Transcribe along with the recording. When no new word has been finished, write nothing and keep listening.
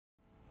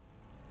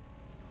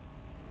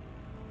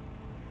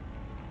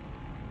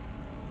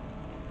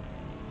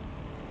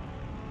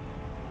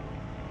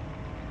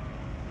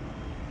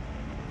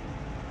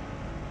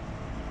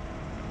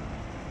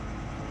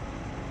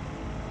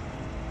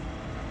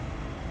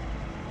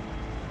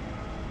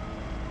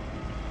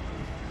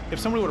if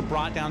somebody would have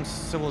brought down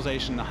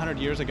civilization 100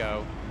 years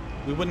ago,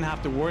 we wouldn't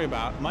have to worry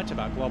much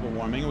about global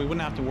warming. We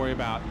wouldn't have to worry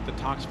about the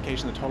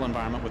toxification of the total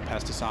environment with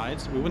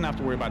pesticides. We wouldn't have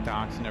to worry about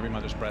dioxin in every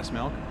mother's breast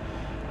milk.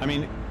 I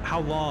mean,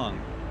 how long?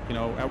 You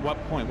know, at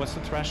what point? What's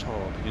the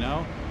threshold? You know,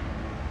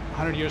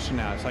 100 years from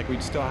now, it's like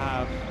we'd still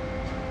have,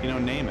 you know,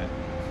 name it.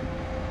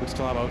 We'd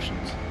still have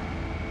oceans.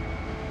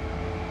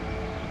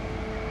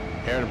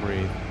 Air to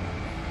breathe.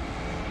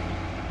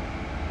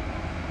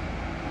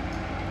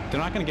 They're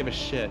not going to give a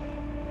shit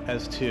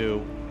as to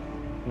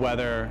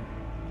whether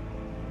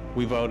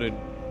we voted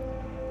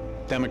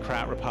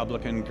Democrat,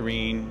 Republican,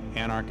 Green,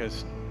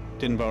 anarchist,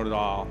 didn't vote at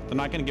all. They're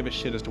not going to give a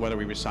shit as to whether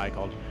we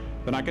recycled.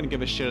 They're not going to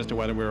give a shit as to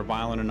whether we were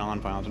violent or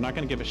non-violent. They're not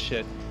going to give a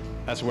shit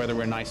as to whether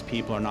we're nice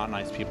people or not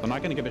nice people. They're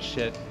not going to give a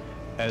shit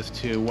as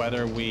to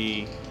whether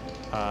we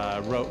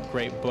wrote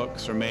great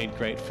books or made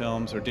great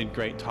films or did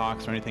great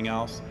talks or anything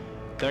else.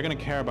 They're going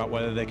to care about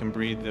whether they can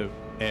breathe the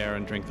air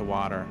and drink the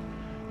water.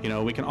 You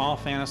know, we can all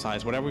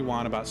fantasize whatever we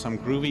want about some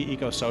groovy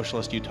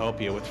eco-socialist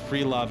utopia with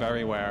free love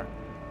everywhere.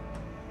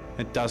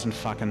 It doesn't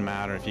fucking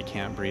matter if you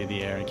can't breathe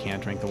the air and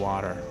can't drink the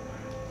water.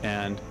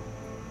 And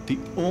the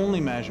only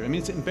measure, I mean,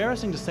 it's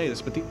embarrassing to say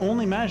this, but the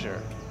only measure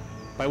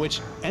by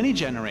which any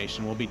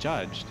generation will be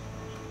judged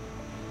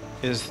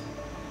is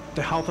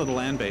the health of the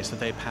land base that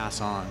they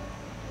pass on.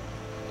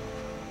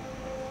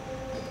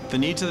 The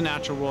needs of the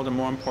natural world are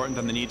more important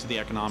than the needs of the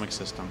economic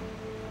system.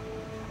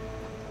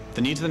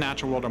 The needs of the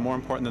natural world are more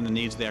important than the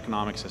needs of the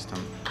economic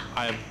system.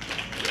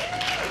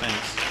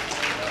 Thanks.